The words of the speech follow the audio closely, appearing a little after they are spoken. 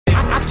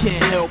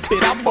can't help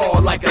it, I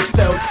ball like a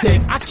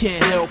Celtic. I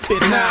can't help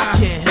it, nah, I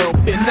can't help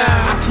it, nah,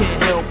 I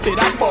can't help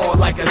it, I ball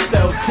like a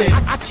Celtic.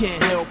 I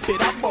can't help it,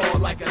 I ball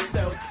like a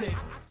Celtic.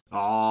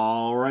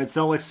 All right,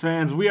 Celtics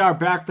fans, we are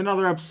back with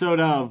another episode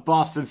of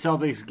Boston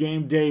Celtics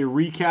Game Day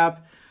Recap.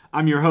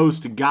 I'm your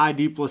host, Guy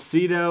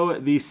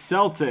DiPlacido. The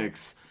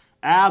Celtics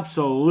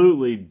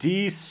absolutely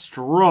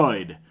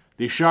destroyed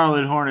the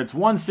Charlotte Hornets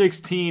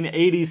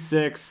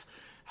 116-86.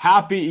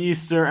 Happy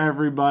Easter,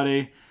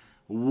 everybody.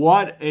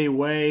 What a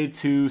way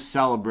to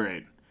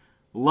celebrate.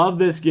 Love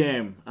this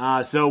game.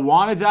 So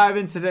want to dive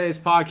into today's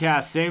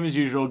podcast, same as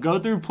usual. Go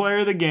through player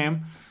of the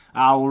game.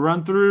 We'll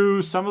run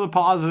through some of the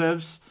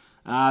positives.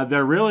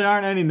 There really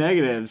aren't any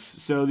negatives.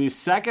 So the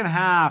second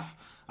half,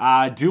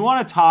 I do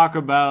want to talk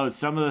about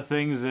some of the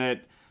things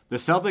that the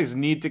Celtics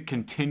need to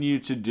continue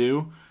to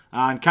do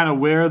and kind of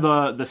where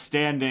the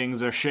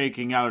standings are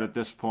shaking out at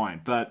this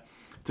point. But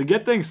to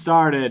get things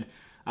started,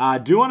 I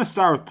do want to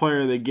start with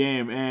player of the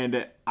game.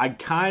 And I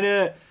kind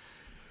of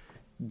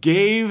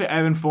gave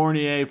Evan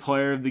Fournier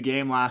player of the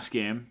game last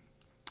game.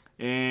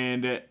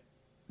 And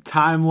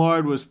Time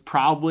Lord was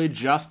probably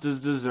just as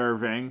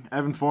deserving.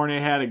 Evan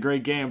Fournier had a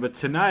great game. But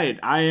tonight,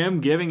 I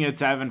am giving it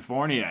to Evan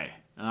Fournier.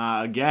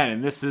 Again,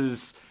 and this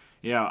is,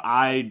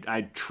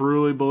 I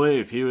truly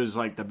believe he was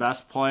like the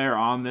best player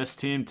on this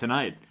team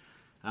tonight.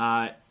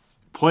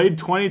 Played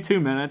 22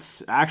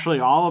 minutes. Actually,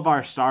 all of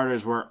our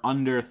starters were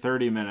under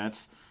 30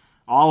 minutes.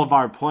 All of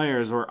our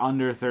players were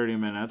under 30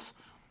 minutes,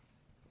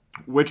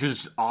 which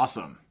is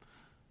awesome.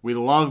 We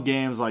love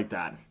games like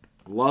that.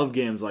 Love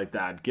games like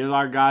that. Give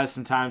our guys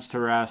some times to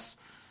rest,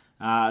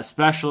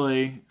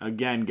 especially,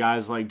 again,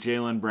 guys like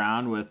Jaylen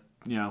Brown with,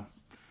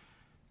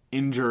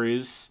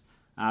 injuries.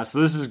 So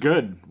this is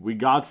good. We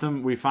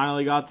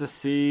finally got to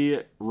see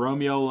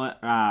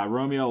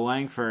Romeo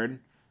Langford.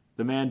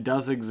 The man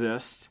does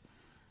exist.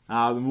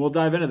 And we'll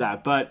dive into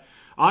that. But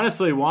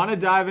honestly, want to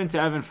dive into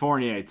Evan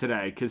Fournier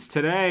today, because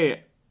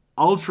today,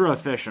 ultra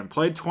efficient.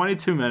 Played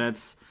 22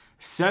 minutes,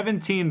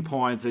 17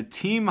 points, a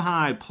team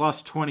high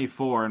plus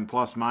 24 and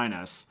plus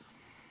minus.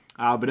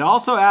 But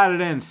also added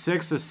in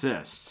 6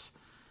 assists,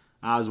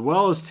 as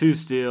well as 2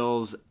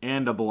 steals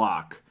and a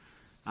block.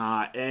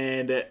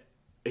 And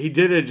he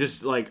did it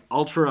just like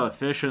ultra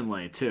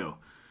efficiently too.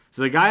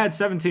 So the guy had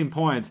 17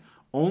 points,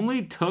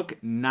 only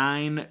took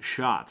 9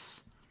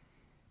 shots.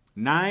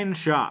 9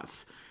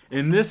 shots.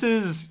 And this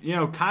is,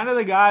 kind of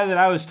the guy that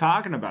I was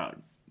talking about,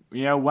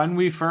 when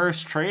we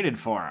first traded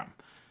for him.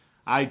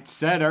 I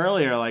said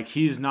earlier,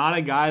 he's not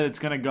a guy that's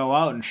going to go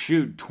out and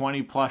shoot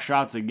 20-plus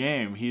shots a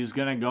game. He's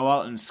going to go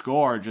out and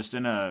score just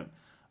in a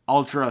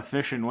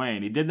ultra-efficient way,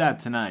 and he did that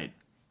tonight.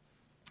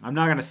 I'm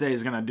not going to say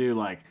he's going to do,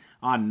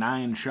 on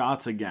 9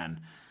 shots again.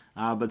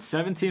 But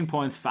 17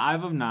 points,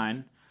 5 of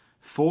 9,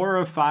 4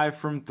 of 5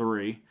 from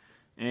 3,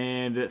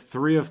 and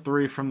 3 of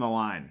 3 from the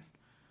line.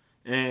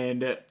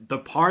 And the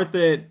part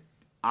that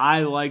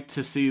I like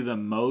to see the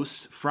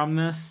most from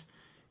this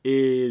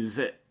is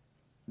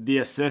the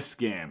assist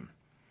game.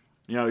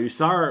 We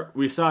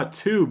saw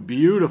 2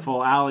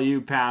 beautiful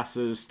alley-oop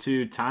passes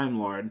to Time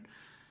Lord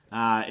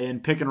in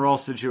pick and roll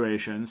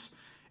situations,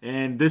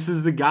 and this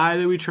is the guy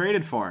that we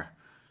traded for.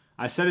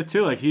 I said it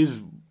too,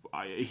 he's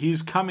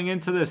coming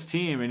into this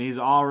team and he's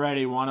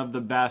already one of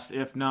the best,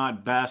 if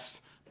not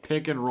best,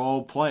 pick and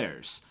roll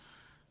players,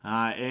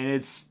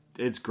 and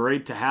it's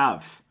great to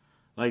have.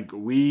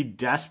 We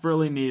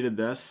desperately needed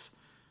this.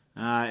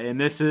 And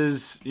this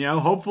is,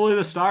 hopefully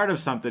the start of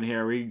something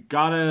here. We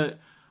got to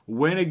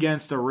win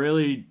against a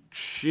really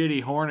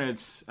shitty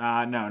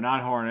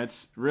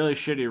really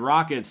shitty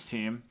Rockets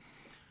team.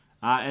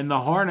 And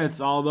the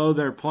Hornets, although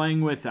they're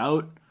playing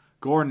without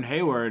Gordon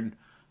Hayward,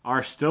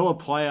 are still a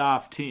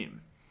playoff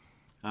team.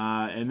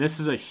 And this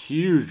is a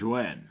huge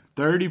win.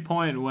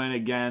 30-point win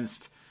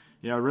against,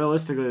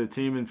 realistically the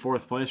team in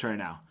 4th place right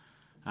now.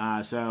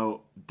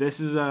 So this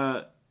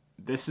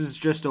is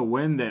just a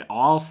win that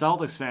all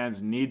Celtics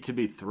fans need to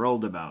be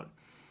thrilled about.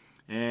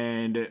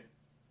 And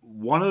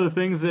one of the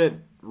things that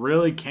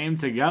really came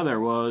together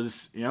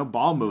was,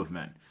 ball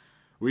movement.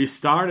 We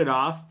started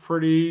off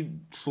pretty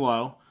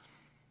slow,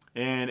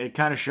 and it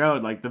kind of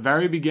showed. The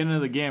very beginning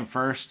of the game,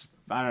 first,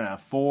 4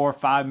 or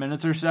 5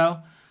 minutes or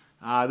so,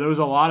 there was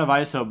a lot of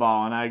iso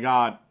ball, and I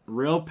got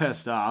real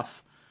pissed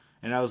off.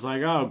 And I was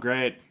like, oh,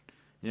 great.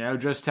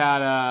 Just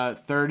had a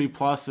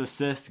 30-plus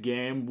assist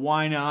game.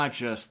 Why not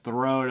just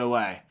throw it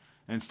away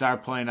and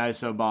start playing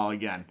iso ball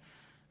again?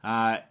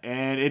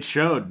 And it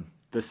showed.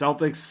 The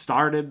Celtics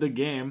started the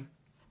game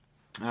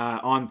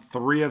on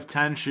 3 of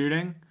 10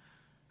 shooting,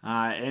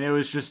 and it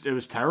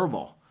was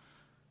terrible.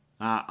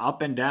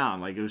 Up and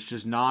down. It was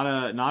just not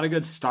a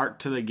good start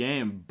to the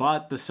game.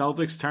 But the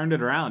Celtics turned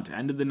it around.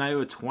 Ended the night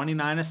with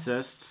 29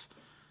 assists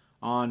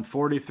on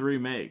 43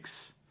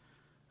 makes.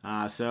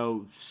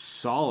 So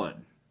solid.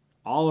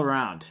 All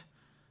around.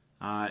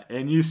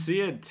 And you see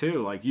it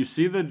too. You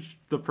see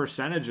the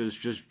percentages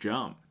just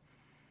jump.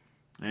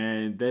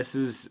 And this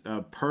is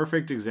a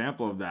perfect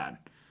example of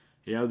that.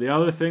 The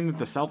other thing that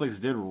the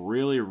Celtics did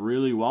really,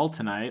 really well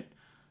tonight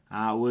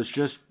was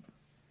just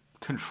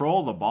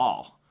control the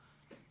ball.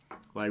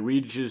 Like,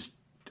 we just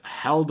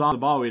held on to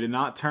the ball. We did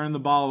not turn the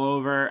ball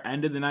over.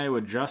 Ended the night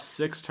with just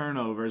 6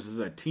 turnovers as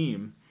a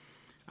team,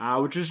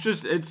 which is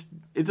just, it's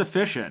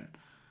efficient.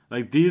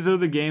 Like, these are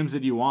the games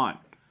that you want.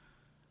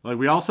 Like,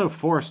 we also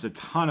forced a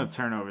ton of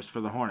turnovers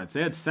for the Hornets.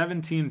 They had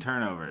 17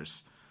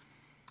 turnovers.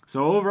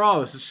 So overall,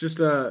 this is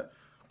just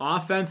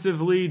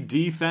offensively,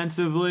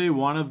 defensively,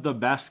 one of the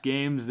best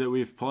games that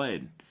we've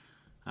played.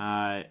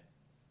 I'm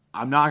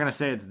not going to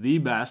say it's the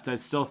best. I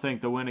still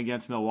think the win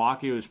against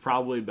Milwaukee was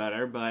probably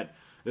better, but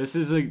this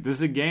is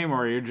a game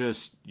where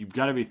you've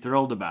got to be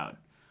thrilled about.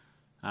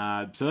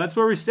 So that's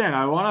where we stand.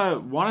 I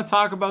want to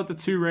talk about the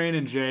 2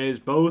 Reigning Jays,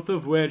 both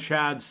of which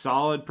had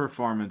solid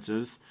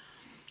performances.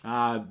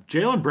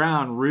 Jaylen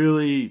Brown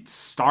really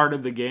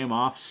started the game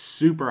off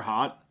super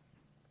hot.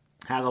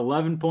 Had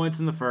 11 points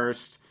in the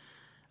first.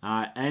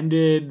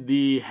 Ended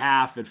the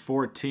half at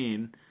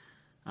 14.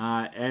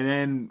 And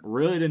then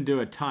really didn't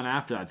do a ton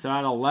after that. So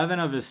had 11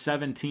 of his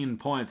 17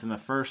 points in the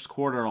first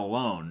quarter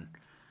alone.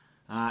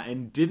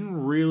 And didn't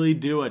really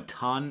do a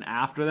ton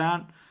after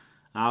that.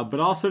 But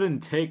also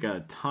didn't take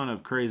a ton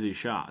of crazy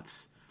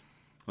shots.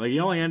 Like, he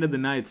only ended the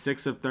night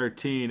 6 of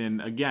 13.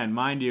 And again,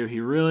 mind you, he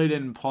really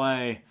didn't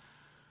play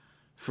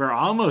for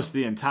almost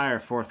the entire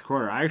fourth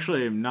quarter. I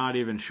actually am not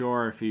even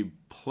sure if he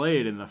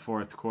played in the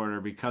fourth quarter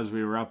because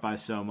we were up by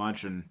so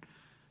much and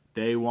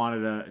they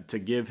wanted to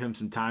give him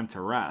some time to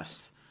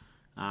rest.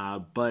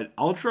 But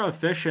ultra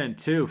efficient,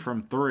 too,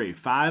 from 3.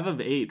 5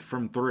 of 8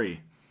 from 3.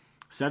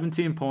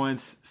 17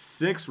 points,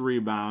 6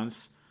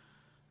 rebounds.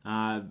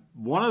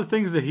 One of the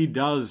things that he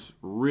does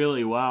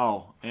really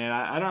well, and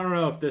I don't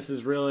know if this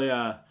is really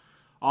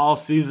all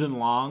season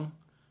long,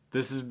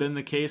 this has been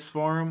the case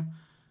for him,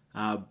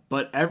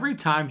 but every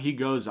time he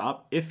goes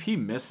up, if he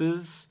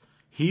misses,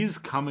 he's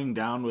coming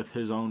down with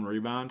his own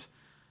rebound.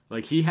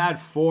 Like, he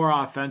had 4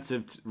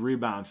 offensive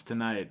rebounds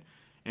tonight,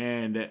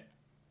 and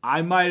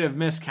I might have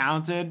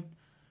miscounted,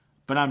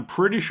 but I'm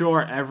pretty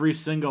sure every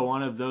single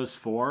one of those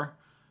 4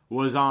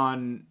 was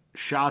on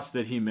shots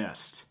that he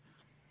missed.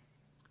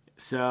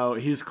 So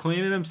he's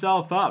cleaning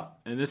himself up,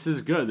 and this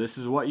is good. This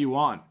is what you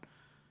want.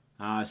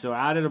 So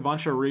added a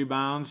bunch of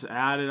rebounds,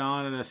 added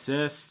on an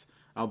assist,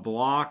 a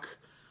block.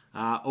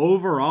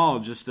 Overall,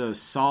 just a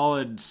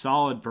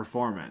solid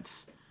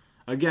performance.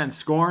 Again,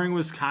 scoring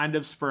was kind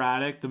of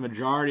sporadic. The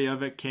majority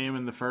of it came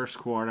in the first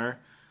quarter,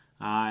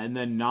 and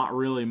then not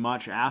really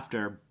much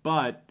after.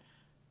 But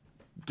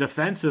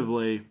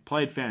defensively,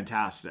 played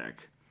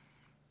fantastic.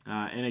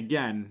 And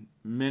again,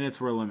 minutes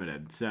were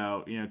limited.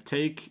 So,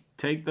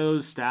 take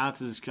those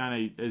stats as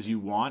kind of as you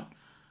want.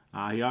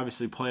 He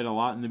obviously played a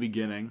lot in the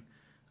beginning,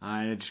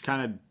 and it just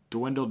kind of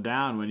dwindled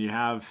down when you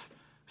have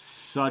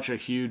such a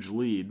huge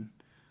lead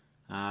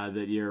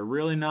that you're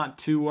really not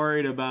too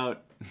worried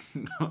about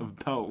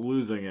about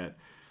losing it.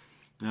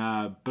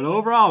 But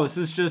overall, it's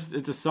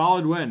a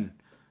solid win.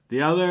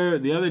 The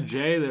other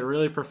Jay that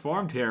really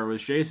performed here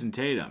was Jason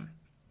Tatum,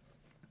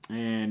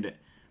 and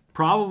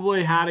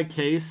probably had a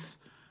case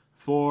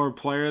for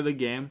player of the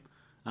game.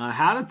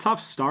 Had a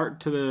tough start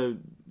to the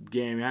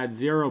game. He had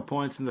 0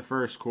 points in the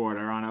first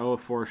quarter on 0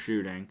 of 4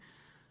 shooting.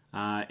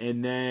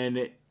 And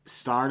then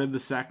started the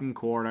second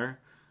quarter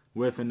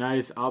with a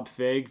nice up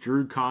fake,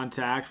 drew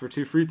contact for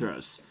 2 free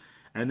throws.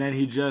 And then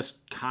he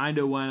just kind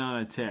of went on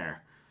a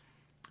tear.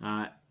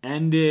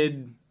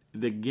 Ended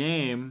the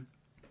game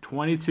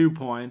 22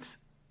 points,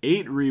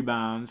 8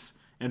 rebounds,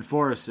 and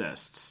 4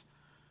 assists.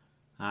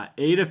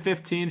 8 of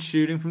 15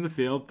 shooting from the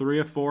field, 3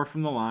 of 4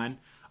 from the line.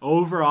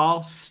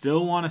 Overall,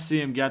 still want to see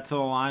him get to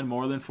the line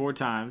more than 4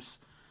 times.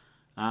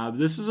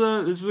 This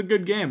was a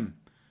good game.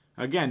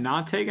 Again,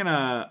 not taking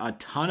a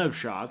ton of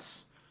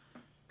shots.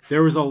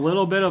 There was a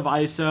little bit of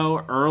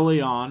ISO early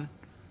on,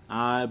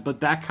 but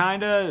that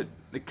kind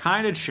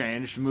of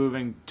changed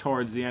moving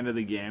towards the end of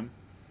the game.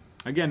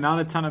 Again,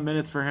 not a ton of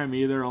minutes for him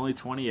either, only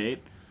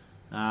 28.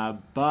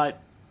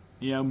 But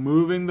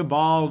moving the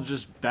ball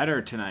just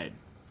better tonight.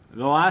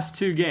 The last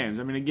 2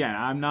 games. I mean, again,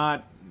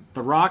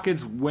 the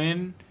Rockets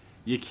win.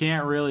 You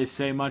can't really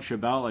say much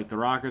about. Like, the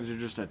Rockets are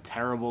just a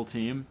terrible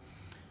team.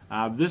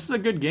 This is a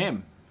good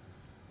game.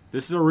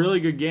 This is a really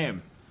good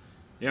game.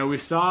 We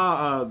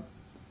saw,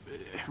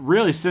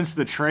 really since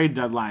the trade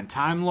deadline,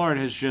 Time Lord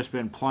has just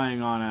been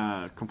playing on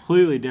a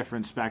completely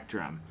different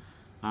spectrum.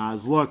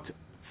 Has looked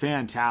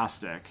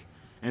fantastic.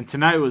 And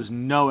tonight was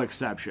no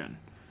exception.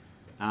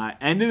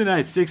 Ended the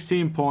night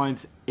 16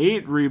 points,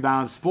 8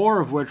 rebounds, 4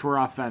 of which were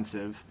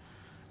offensive,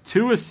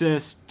 2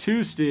 assists,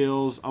 2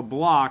 steals, a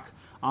block,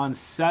 on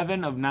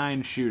 7 of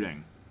 9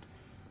 shooting.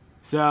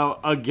 So,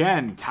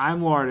 again,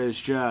 Time Lord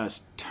is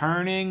just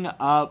turning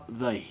up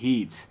the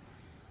heat.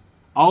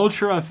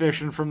 Ultra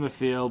efficient from the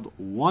field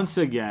once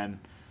again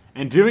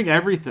and doing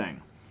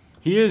everything.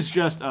 He is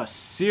just a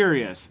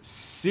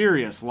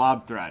serious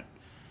lob threat.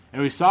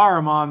 And we saw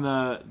him on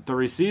the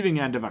receiving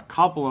end of a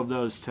couple of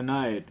those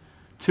tonight,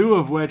 2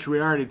 of which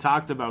we already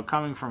talked about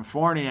coming from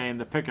Fournier in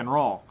the pick and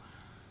roll.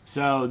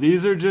 So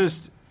these are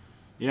just,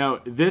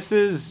 this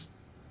is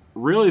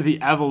really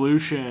the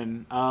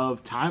evolution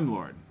of Time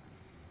Lord.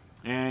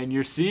 And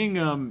you're seeing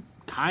him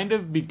kind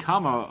of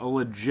become a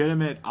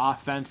legitimate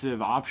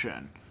offensive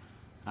option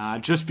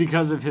just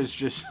because of his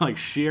just like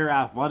sheer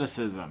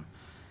athleticism.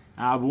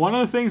 One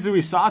of the things that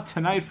we saw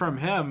tonight from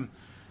him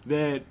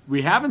that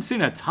we haven't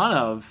seen a ton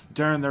of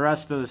during the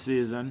rest of the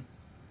season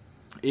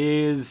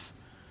is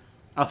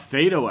a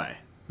fadeaway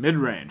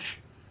mid-range.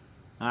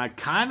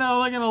 Kind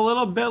of looking a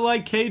little bit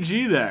like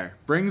KG there.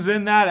 Brings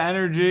in that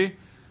energy.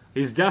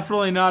 He's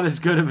definitely not as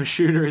good of a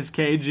shooter as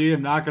KG.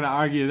 I'm not going to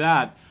argue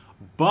that.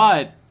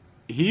 But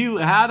he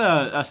had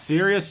a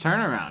serious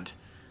turnaround.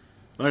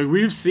 Like,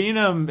 we've seen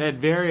him at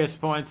various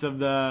points of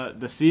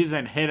the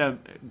season hit a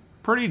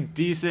pretty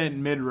decent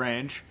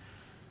mid-range.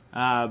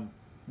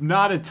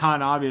 Not a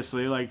ton,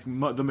 obviously. Like,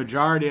 the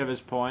majority of his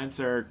points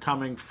are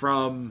coming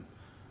from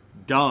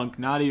dunk.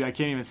 Not even, I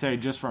can't even say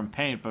just from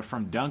paint, but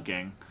from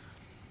dunking.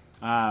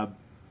 But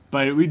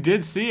we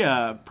did see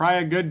probably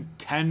a good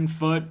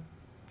 10-foot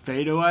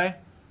fadeaway,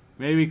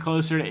 maybe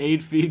closer to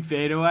 8 feet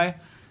fadeaway.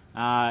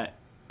 So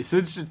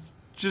it's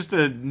just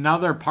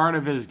another part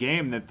of his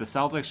game that the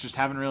Celtics just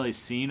haven't really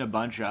seen a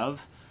bunch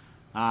of.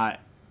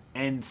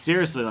 And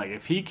seriously, like,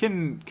 if he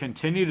can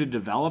continue to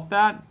develop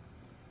that,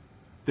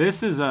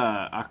 this is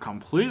a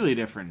completely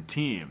different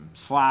team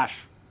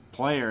 /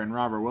 player in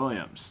Robert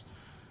Williams.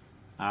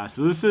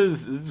 So this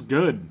is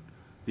good.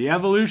 The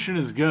evolution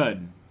is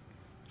good.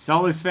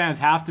 Celtics fans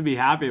have to be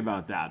happy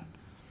about that.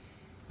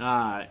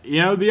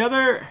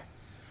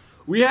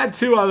 We had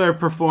 2 other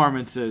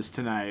performances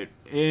tonight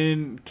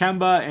in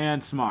Kemba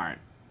and Smart,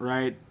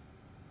 right?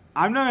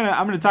 I'm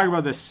gonna talk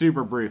about this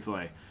super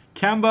briefly.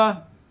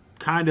 Kemba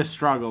kind of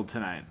struggled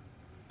tonight.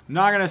 I'm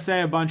not gonna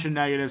say a bunch of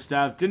negative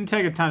stuff. Didn't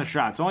take a ton of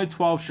shots. Only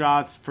 12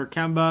 shots for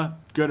Kemba.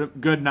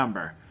 Good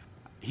number.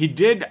 He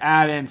did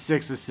add in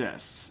 6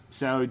 assists,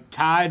 so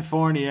tied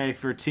Fournier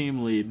for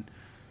team lead.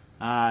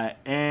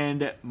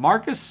 And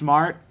Marcus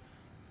Smart,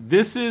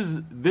 this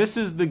is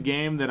the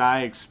game that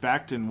I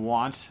expect and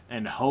want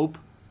and hope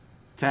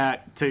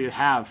to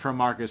have from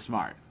Marcus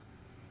Smart.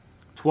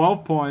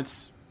 12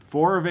 points,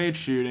 4 of 8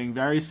 shooting,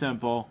 very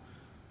simple.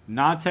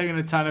 Not taking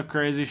a ton of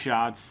crazy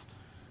shots.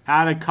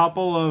 Had a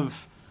couple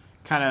of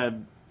kind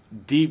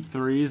of deep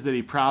threes that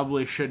he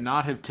probably should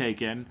not have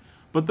taken,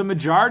 but the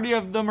majority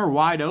of them are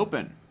wide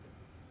open.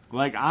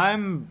 Like,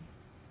 I'm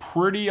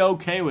pretty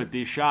okay with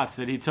these shots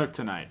that he took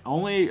tonight.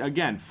 Only,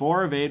 again,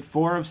 4 of 8,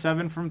 4 of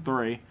 7 from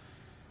 3.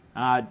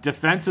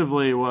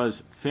 Defensively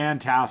was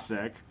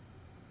fantastic.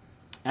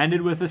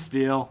 Ended with a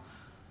steal,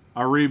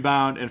 a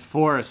rebound, and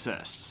 4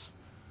 assists.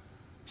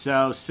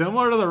 So,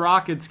 similar to the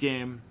Rockets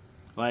game,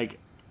 like,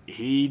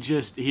 he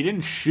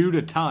didn't shoot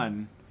a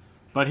ton,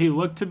 but he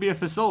looked to be a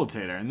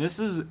facilitator. And this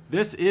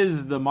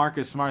is the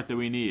Marcus Smart that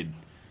we need,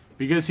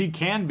 because he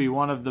can be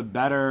one of the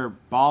better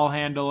ball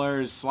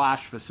handlers /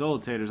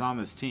 facilitators on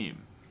this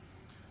team.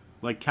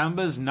 Like,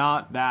 Kemba's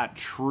not that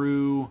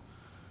true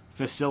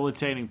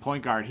facilitating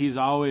point guard. He's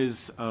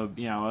always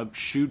a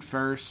shoot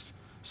first,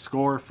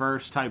 score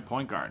first type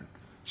point guard.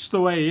 Just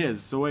the way he is.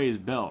 It's the way he's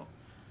built.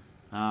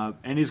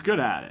 And he's good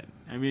at it.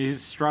 I mean,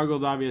 he's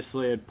struggled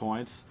obviously at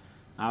points.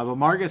 But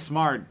Marcus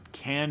Smart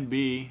can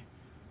be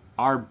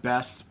our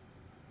best,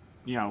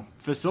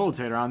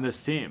 facilitator on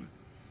this team.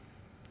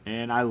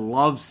 And I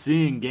love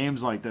seeing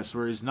games like this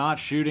where he's not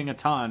shooting a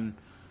ton,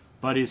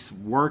 but he's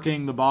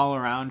working the ball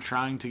around,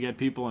 trying to get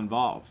people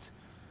involved.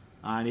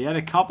 And he had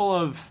a couple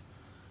of,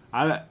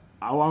 I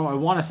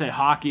want to say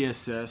hockey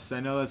assists.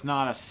 I know that's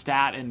not a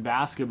stat in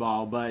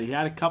basketball, but he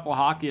had a couple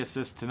hockey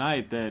assists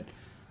tonight that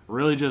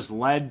really just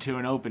led to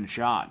an open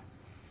shot.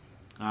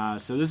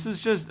 So this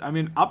is just,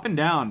 up and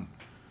down.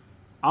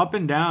 Up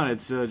and down,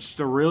 it's just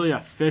a really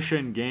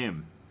efficient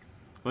game.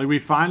 Like, we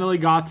finally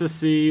got to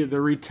see the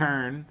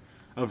return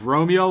of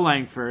Romeo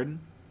Langford.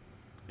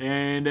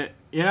 And,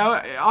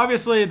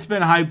 obviously it's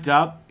been hyped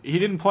up. He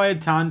didn't play a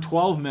ton,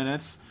 12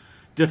 minutes.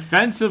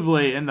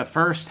 Defensively in the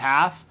first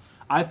half,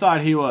 I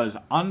thought he was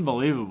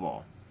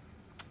unbelievable,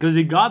 because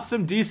he got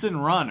some decent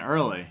run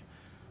early.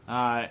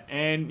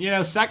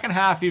 And, second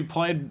half he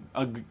played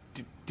a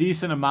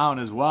decent amount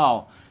as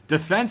well.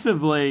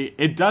 Defensively,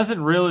 it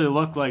doesn't really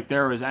look like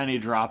there was any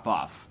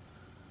drop-off.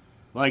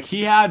 Like,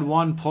 he had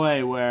one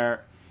play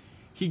where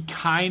he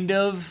kind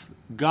of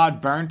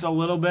got burnt a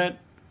little bit,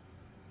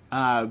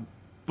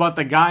 but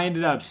the guy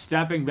ended up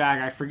stepping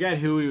back. I forget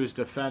who he was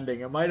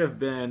defending. It might have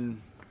been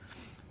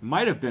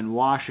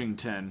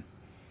Washington.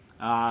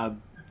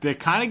 They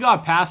kind of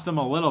got past him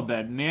a little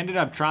bit, and he ended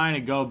up trying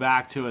to go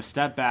back to a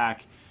step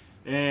back,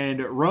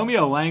 and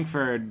Romeo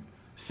Langford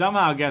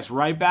somehow gets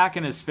right back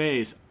in his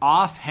face,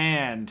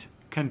 offhand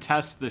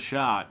contests the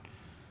shot.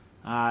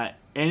 And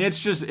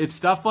it's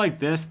stuff like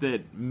this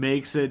that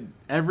makes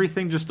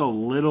everything just a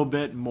little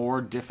bit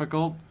more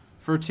difficult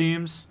for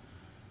teams.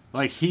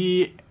 Like,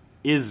 he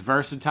is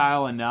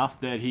versatile enough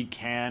that he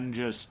can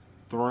just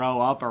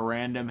throw up a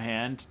random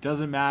hand.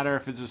 Doesn't matter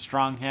if it's a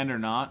strong hand or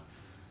not,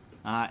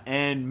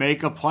 and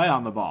make a play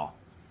on the ball.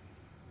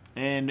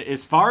 And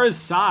as far as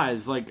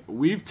size, like,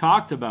 we've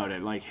talked about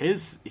it, like,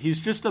 he's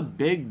just a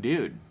big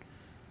dude.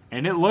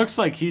 And it looks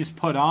like he's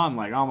put on,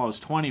 like,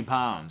 almost 20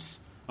 pounds.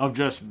 of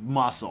just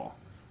muscle.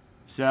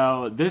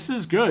 So this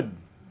is good.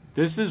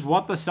 This is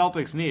what the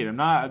Celtics need.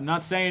 I'm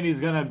not saying he's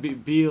gonna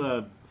be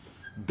a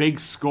big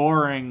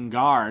scoring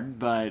guard,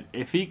 but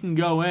if he can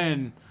go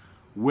in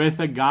with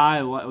a guy,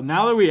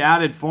 now that we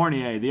added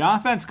Fournier, the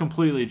offense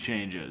completely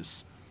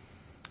changes,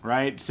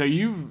 right? So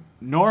you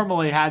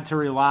normally had to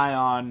rely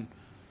on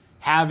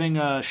having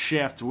a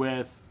shift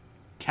with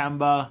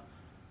Kemba,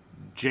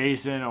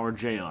 Jason, or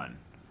Jalen.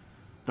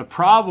 The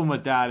problem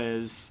with that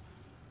is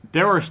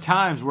there were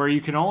times where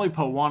you could only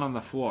put one on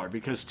the floor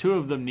because two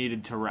of them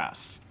needed to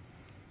rest.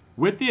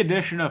 With the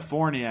addition of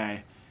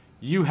Fournier,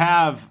 you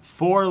have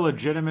 4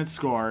 legitimate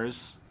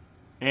scorers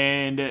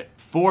and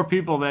 4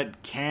 people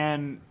that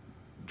can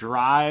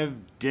drive,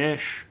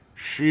 dish,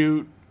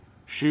 shoot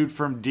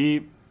from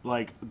deep.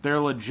 Like, they're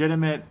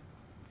legitimate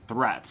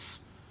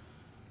threats.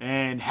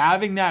 And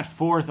having that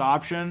fourth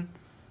option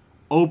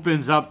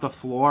opens up the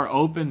floor,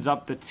 opens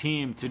up the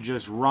team to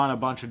just run a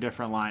bunch of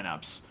different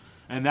lineups.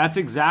 And that's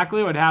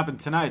exactly what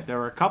happened tonight. There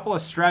were a couple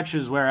of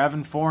stretches where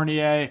Evan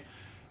Fournier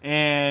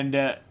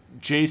and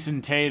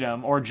Jason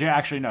Tatum, or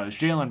actually no, it's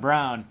Jaylen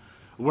Brown,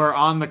 were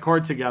on the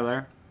court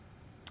together.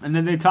 And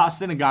then they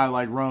tossed in a guy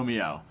like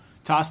Romeo,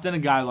 tossed in a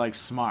guy like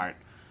Smart.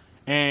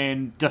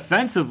 And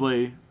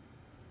defensively,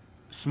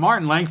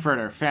 Smart and Langford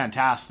are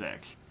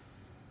fantastic.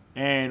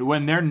 And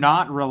when they're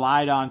not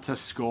relied on to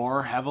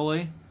score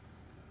heavily,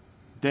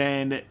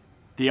 then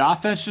the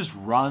offense just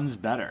runs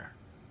better.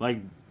 Like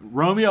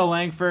Romeo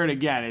Langford,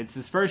 again, it's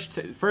his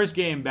first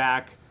game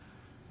back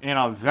in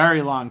a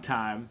very long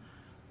time.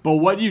 But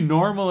what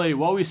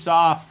we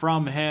saw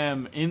from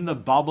him in the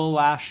bubble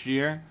last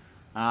year,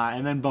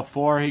 and then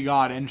before he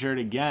got injured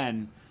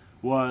again,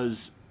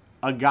 was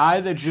a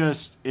guy that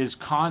just is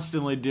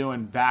constantly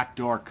doing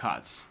backdoor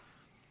cuts.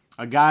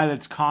 A guy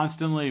that's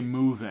constantly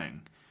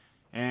moving.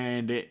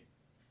 And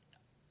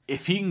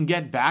if he can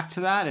get back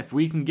to that, if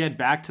we can get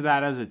back to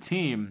that as a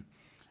team,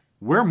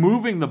 we're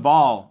moving the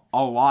ball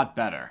a lot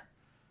better.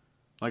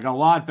 Like a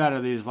lot better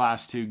these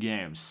last 2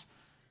 games.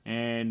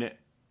 And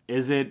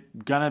is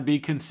it going to be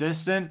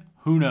consistent?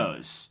 Who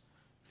knows?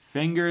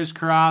 Fingers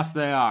crossed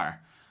they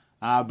are.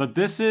 But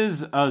this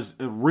is a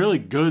really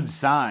good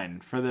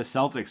sign for the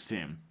Celtics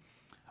team.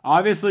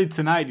 Obviously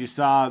tonight you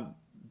saw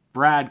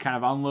Brad kind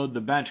of unload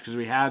the bench because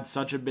we had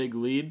such a big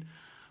lead.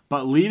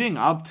 But leading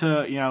up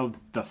to,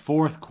 the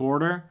fourth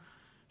quarter,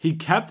 he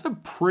kept a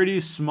pretty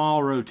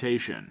small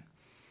rotation.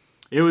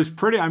 It was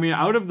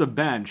out of the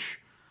bench,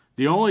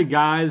 the only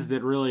guys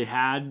that really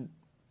had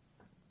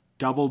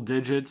double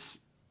digits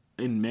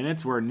in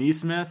minutes were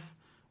Nesmith,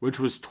 which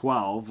was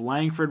 12,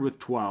 Langford with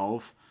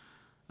 12,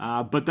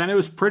 but then it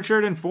was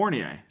Pritchard and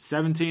Fournier,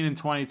 17 and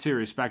 22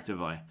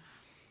 respectively.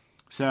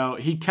 So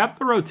he kept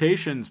the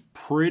rotations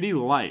pretty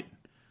light,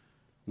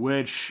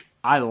 which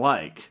I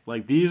like.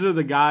 Like, these are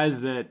the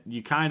guys that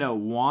you kind of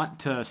want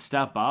to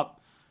step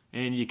up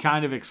and you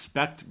kind of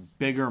expect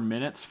bigger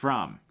minutes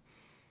from.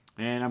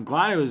 And I'm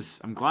glad it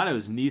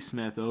was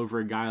Nesmith over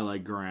a guy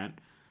like Grant.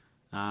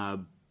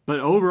 But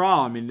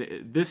overall,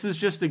 this is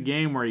just a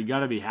game where you got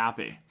to be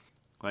happy.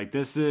 Like,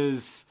 this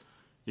is,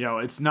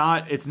 it's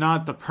not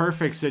the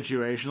perfect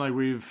situation. Like,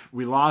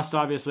 we lost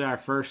obviously our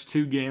first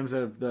 2 games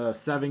of the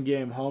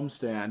 7-game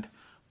homestand,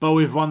 but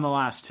we've won the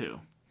last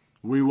 2.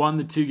 We won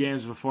the 2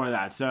 games before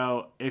that.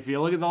 So if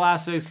you look at the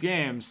last 6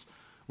 games,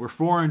 we're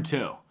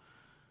 4-2.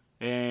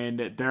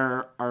 And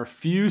there are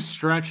few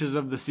stretches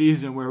of the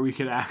season where we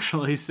could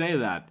actually say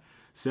that.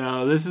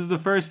 So this is the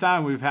first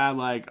time we've had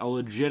like a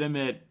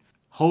legitimate,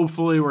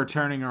 hopefully we're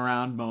turning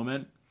around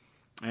moment.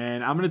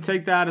 And I'm going to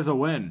take that as a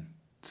win.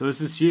 So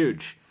this is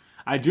huge.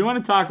 I do want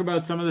to talk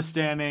about some of the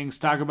standings,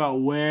 talk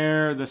about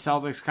where the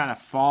Celtics kind of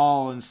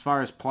fall as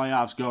far as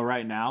playoffs go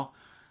right now.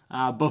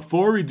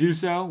 Before we do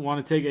so, I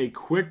want to take a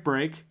quick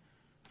break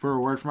for a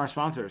word from our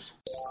sponsors.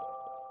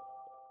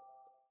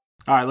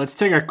 All right, let's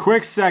take a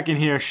quick second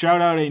here.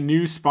 Shout out a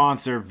new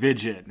sponsor,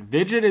 Vidget.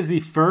 Vidget is the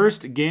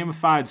first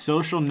gamified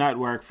social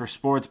network for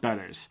sports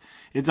bettors.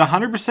 It's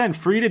 100%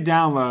 free to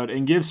download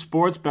and gives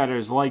sports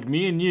bettors like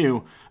me and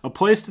you a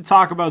place to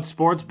talk about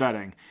sports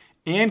betting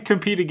and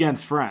compete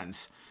against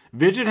friends.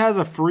 Vidget has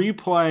a free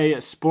play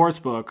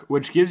sportsbook,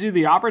 which gives you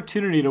the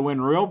opportunity to win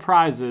real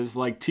prizes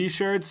like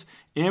t-shirts,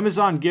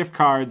 Amazon gift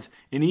cards,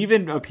 and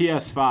even a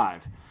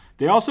PS5.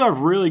 They also have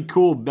really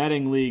cool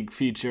betting league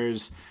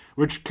features,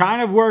 which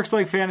kind of works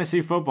like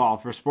fantasy football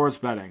for sports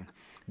betting.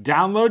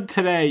 Download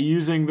today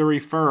using the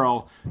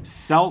referral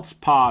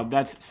CELTSPOD,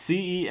 that's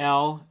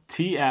CELTSPOD,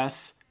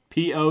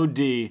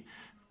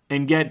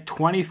 and get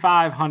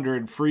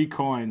 2,500 free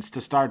coins to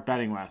start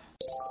betting with.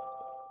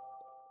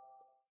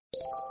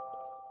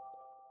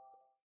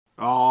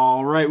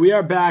 All right, we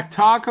are back.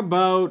 Talk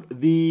about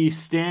the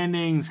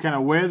standings, kind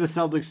of where the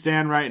Celtics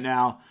stand right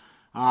now,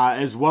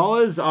 as well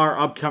as our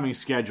upcoming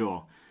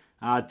schedule.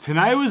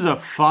 Tonight was a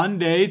fun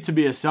day to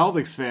be a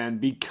Celtics fan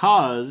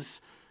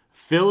because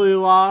Philly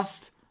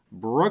lost,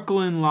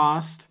 Brooklyn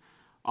lost,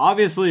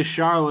 obviously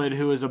Charlotte,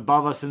 who is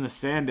above us in the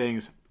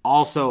standings,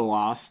 also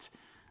lost.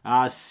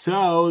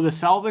 So the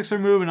Celtics are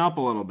moving up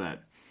a little bit.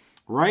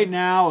 Right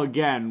now,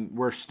 again,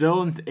 we're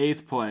still in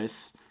 8th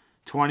place,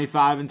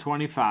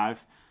 25-25,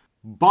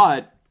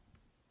 but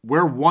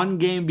we're one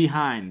game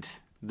behind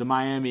the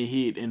Miami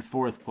Heat in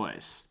 4th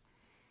place.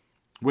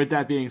 With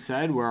that being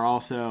said, we're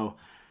also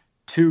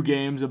 2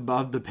 games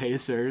above the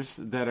Pacers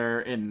that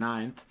are in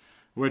 9th,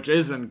 which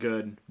isn't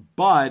good,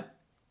 but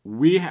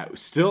we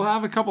still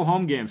have a couple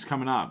home games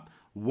coming up,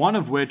 one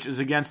of which is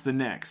against the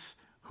Knicks,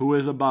 who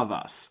is above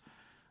us.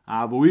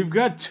 But we've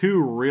got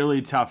 2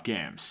 really tough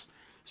games.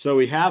 So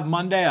we have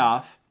Monday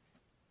off.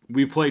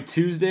 We play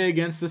Tuesday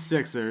against the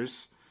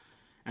Sixers.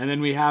 And then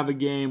we have a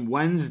game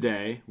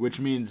Wednesday, which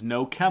means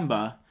no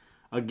Kemba,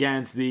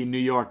 against the New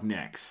York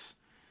Knicks.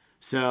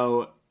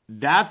 So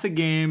that's a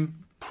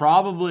game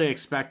probably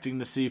expecting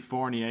to see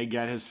Fournier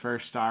get his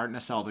first start in a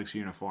Celtics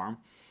uniform.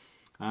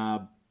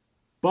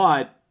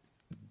 But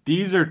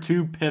these are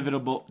 2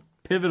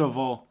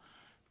 pivotal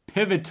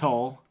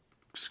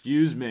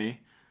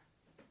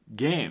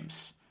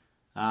games.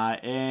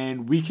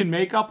 And we can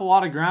make up a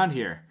lot of ground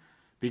here.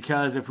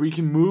 Because if we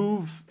can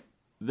move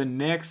the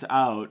Knicks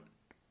out,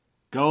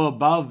 go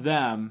above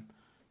them,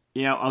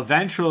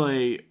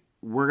 eventually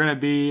we're going to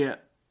be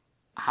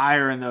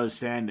higher in those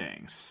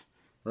standings.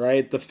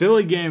 Right? The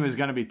Philly game is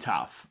going to be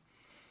tough.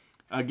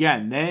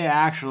 Again, they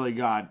actually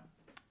got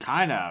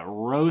kind of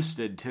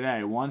roasted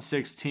today,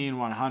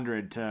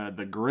 116-100 to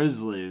the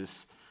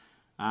Grizzlies,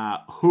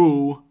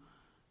 who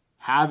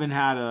haven't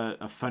had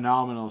a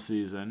phenomenal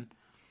season.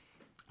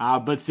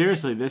 But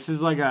seriously, this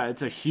is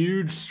it's a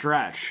huge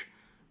stretch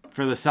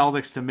for the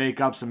Celtics to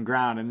make up some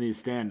ground in these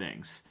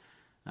standings.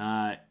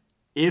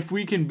 If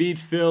we can beat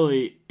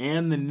Philly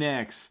and the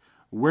Knicks,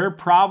 we're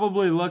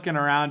probably looking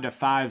around a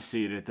 5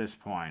 seed at this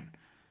point.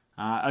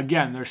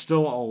 Again, there's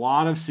still a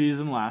lot of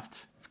season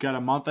left. We've got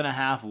a month and a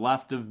half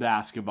left of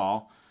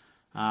basketball.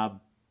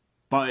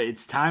 But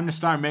it's time to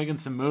start making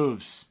some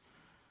moves.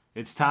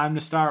 It's time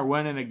to start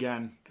winning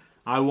again.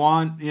 I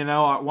want,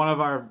 one of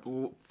our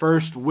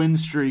first win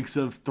streaks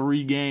of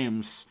 3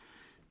 games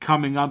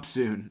coming up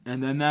soon.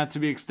 And then that to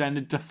be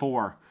extended to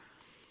 4.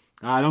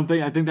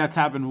 I think that's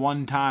happened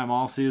one time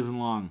all season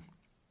long.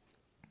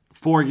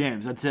 4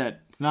 games, that's it.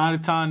 It's not a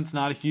ton, it's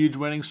not a huge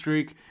winning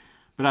streak,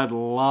 but I'd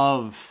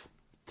love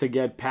to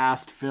get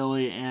past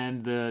Philly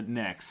and the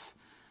Knicks.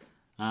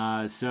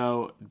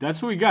 So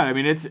that's what we got. I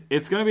mean, it's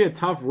going to be a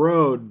tough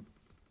road,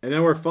 and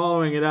then we're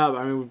following it up.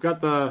 I mean, we've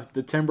got the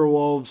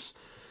Timberwolves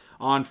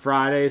on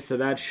Friday, so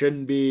that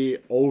shouldn't be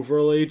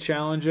overly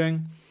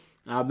challenging.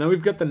 Then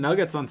we've got the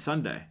Nuggets on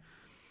Sunday.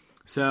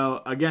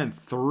 So, again,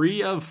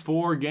 3 of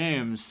 4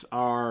 games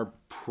are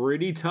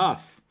pretty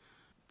tough.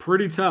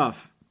 Pretty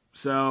tough.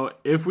 So,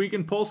 if we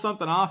can pull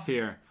something off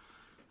here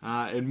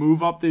and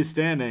move up these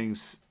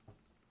standings,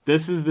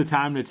 this is the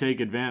time to take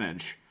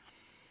advantage.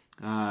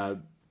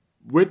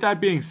 With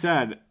that being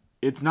said,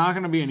 it's not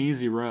going to be an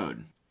easy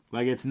road.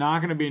 It's not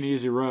going to be an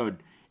easy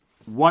road.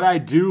 What I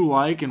do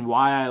like and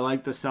why I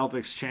like the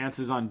Celtics'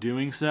 chances on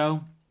doing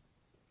so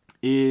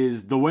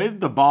is the way that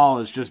the ball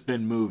has just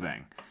been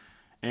moving.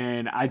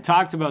 And I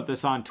talked about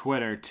this on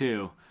Twitter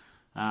too.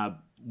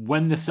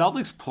 When the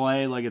Celtics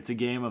play like it's a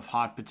game of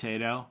hot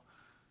potato,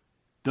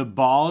 the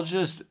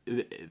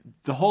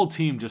whole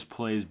team just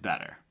plays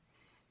better.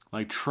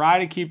 Try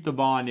to keep the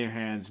ball in your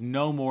hands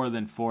no more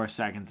than 4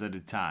 seconds at a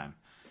time.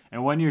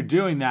 And when you're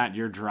doing that,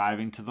 you're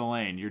driving to the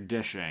lane, you're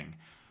dishing,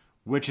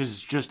 which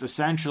is just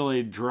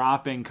essentially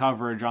dropping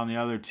coverage on the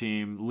other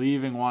team,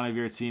 leaving one of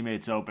your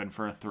teammates open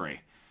for a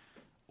 3.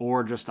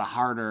 Or just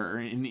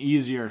an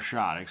easier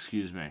shot,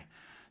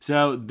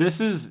 So this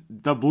is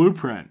the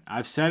blueprint.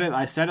 I said it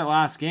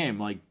last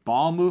game.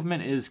 Ball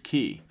movement is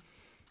key.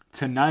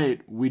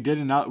 Tonight we did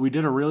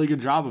a really good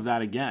job of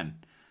that again.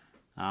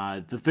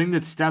 The thing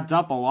that stepped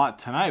up a lot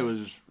tonight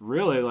was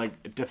really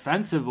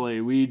defensively.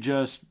 We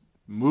just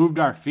moved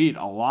our feet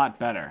a lot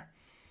better,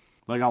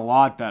 a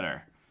lot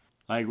better.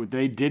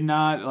 They did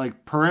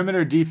not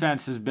perimeter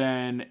defense has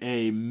been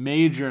a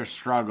major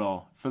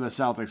struggle for the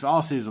Celtics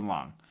all season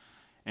long.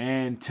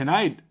 And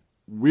tonight,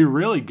 we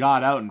really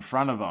got out in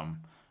front of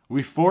them.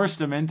 We forced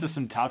them into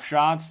some tough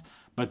shots,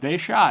 but they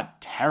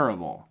shot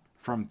terrible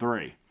from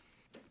 3.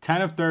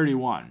 10 of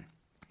 31.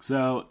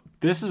 So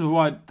this is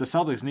what the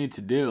Celtics need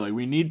to do.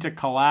 We need to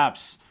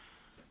collapse.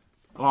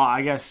 Well,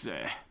 I guess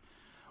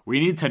we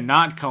need to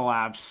not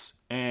collapse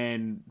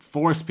and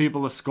force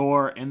people to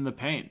score in the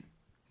paint.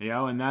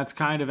 And that's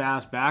kind of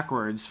ass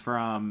backwards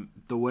from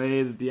the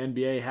way that the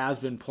NBA has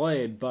been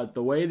played. But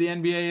the way the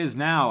NBA is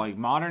now,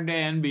 modern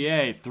day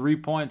NBA, 3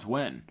 points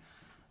win.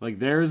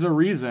 There's a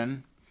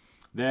reason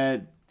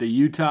that the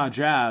Utah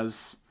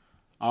Jazz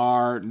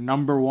are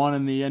number 1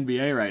 in the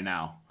NBA right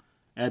now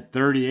at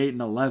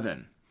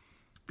 38-11.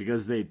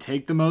 Because they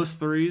take the most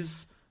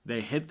threes,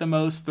 they hit the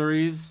most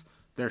threes,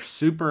 they're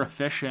super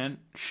efficient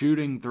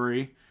shooting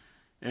 3,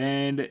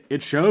 and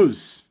it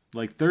shows.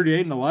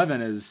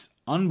 38-11 is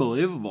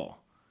unbelievable.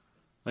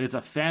 It's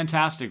a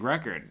fantastic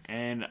record,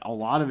 and a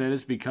lot of it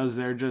is because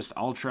they're just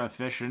ultra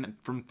efficient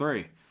from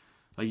 3.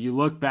 You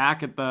look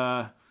back at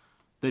the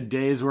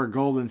days where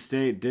Golden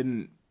State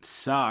didn't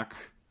suck.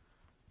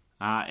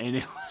 And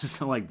it was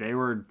like they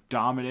were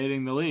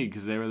dominating the league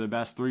because they were the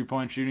best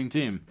 3-point shooting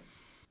team.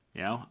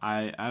 You know,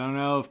 I don't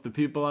know if the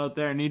people out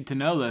there need to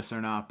know this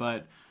or not,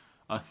 but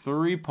a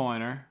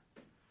 3-pointer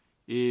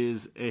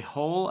is a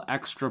whole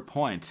extra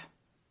point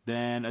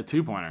than a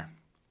 2-pointer.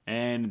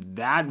 And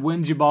that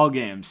wins you ball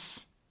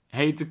games.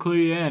 Hate to clue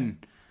you in.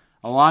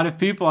 A lot of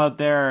people out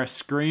there are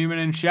screaming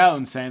and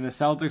shouting saying the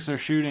Celtics are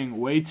shooting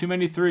way too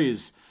many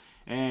threes.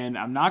 And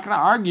I'm not going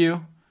to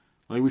argue.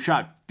 Like, we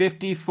shot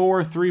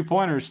 54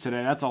 3-pointers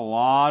today. That's a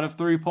lot of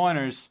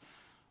 3-pointers.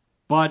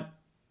 But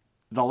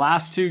the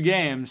last 2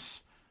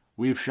 games,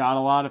 we've shot a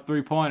lot of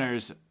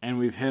 3-pointers and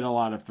we've hit a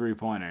lot of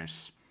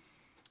 3-pointers.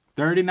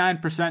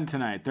 39%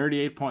 tonight,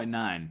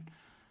 38.9.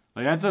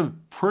 Like, that's a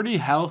pretty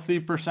healthy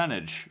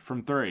percentage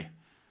from 3.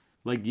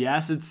 Like,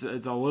 yes, it's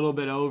a little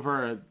bit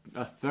over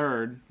a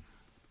third,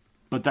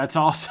 but that's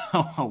also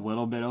a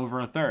little bit over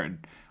a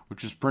third,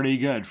 which is pretty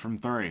good from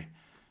 3.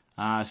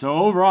 So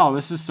overall,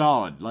 this is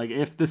solid. Like,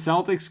 if the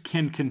Celtics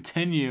can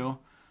continue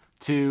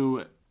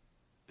to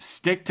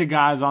stick to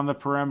guys on the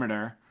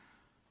perimeter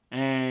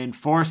and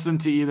force them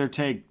to either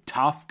take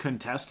tough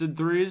contested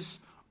threes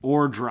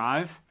or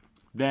drive,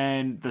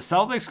 then the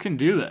Celtics can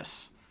do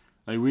this.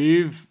 Like,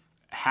 we've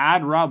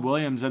had Rob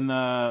Williams in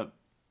the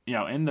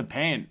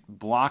paint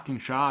blocking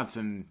shots,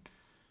 and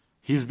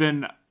he's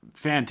been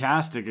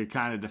fantastic at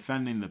kind of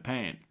defending the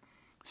paint.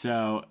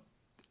 So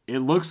it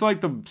looks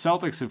like the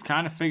Celtics have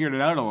kind of figured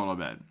it out a little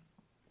bit.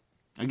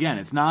 Again,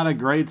 it's not a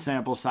great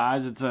sample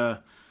size. It's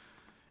a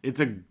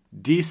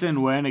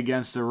decent win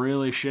against a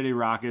really shitty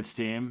Rockets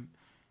team,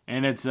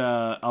 and it's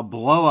a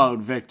blowout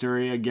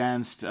victory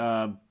against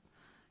a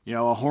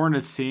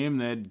Hornets team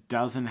that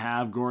doesn't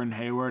have Gordon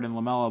Hayward and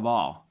LaMelo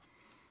Ball.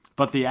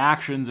 But the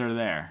actions are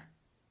there.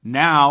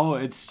 Now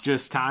it's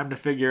just time to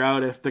figure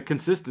out if the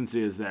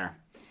consistency is there.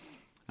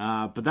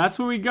 But that's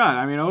what we got.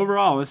 I mean,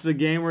 overall, this is a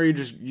game where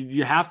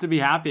you have to be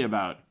happy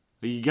about.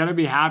 You got to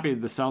be happy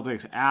that the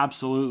Celtics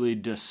absolutely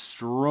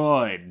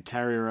destroyed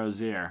Terry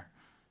Rozier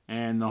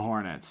and the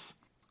Hornets.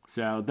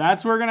 So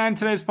that's where we're going to end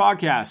today's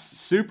podcast.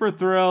 Super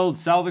thrilled.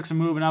 Celtics are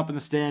moving up in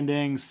the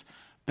standings,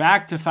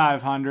 back to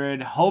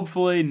 500.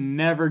 Hopefully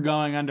never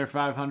going under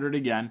 500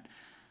 again.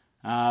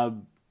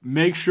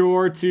 Make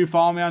sure to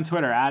follow me on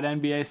Twitter at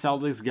NBA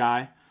Celtics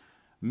Guy.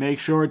 Make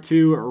sure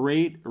to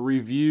rate,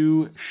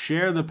 review,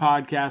 share the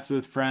podcast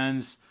with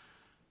friends.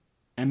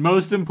 And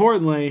most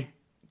importantly,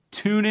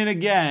 tune in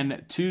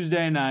again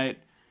Tuesday night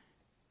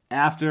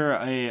after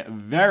a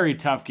very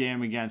tough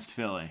game against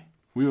Philly.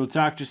 We will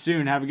talk to you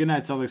soon. Have a good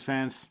night, Celtics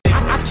fans.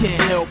 I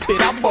can't help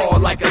it, I ball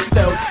like a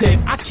Celtic.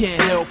 I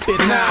can't help it,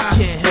 nah, I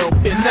can't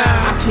help it,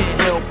 nah, I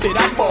can't help it,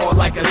 I ball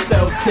like a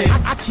Celtic.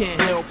 I can't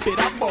help it,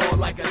 I ball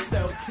like a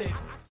Celtic.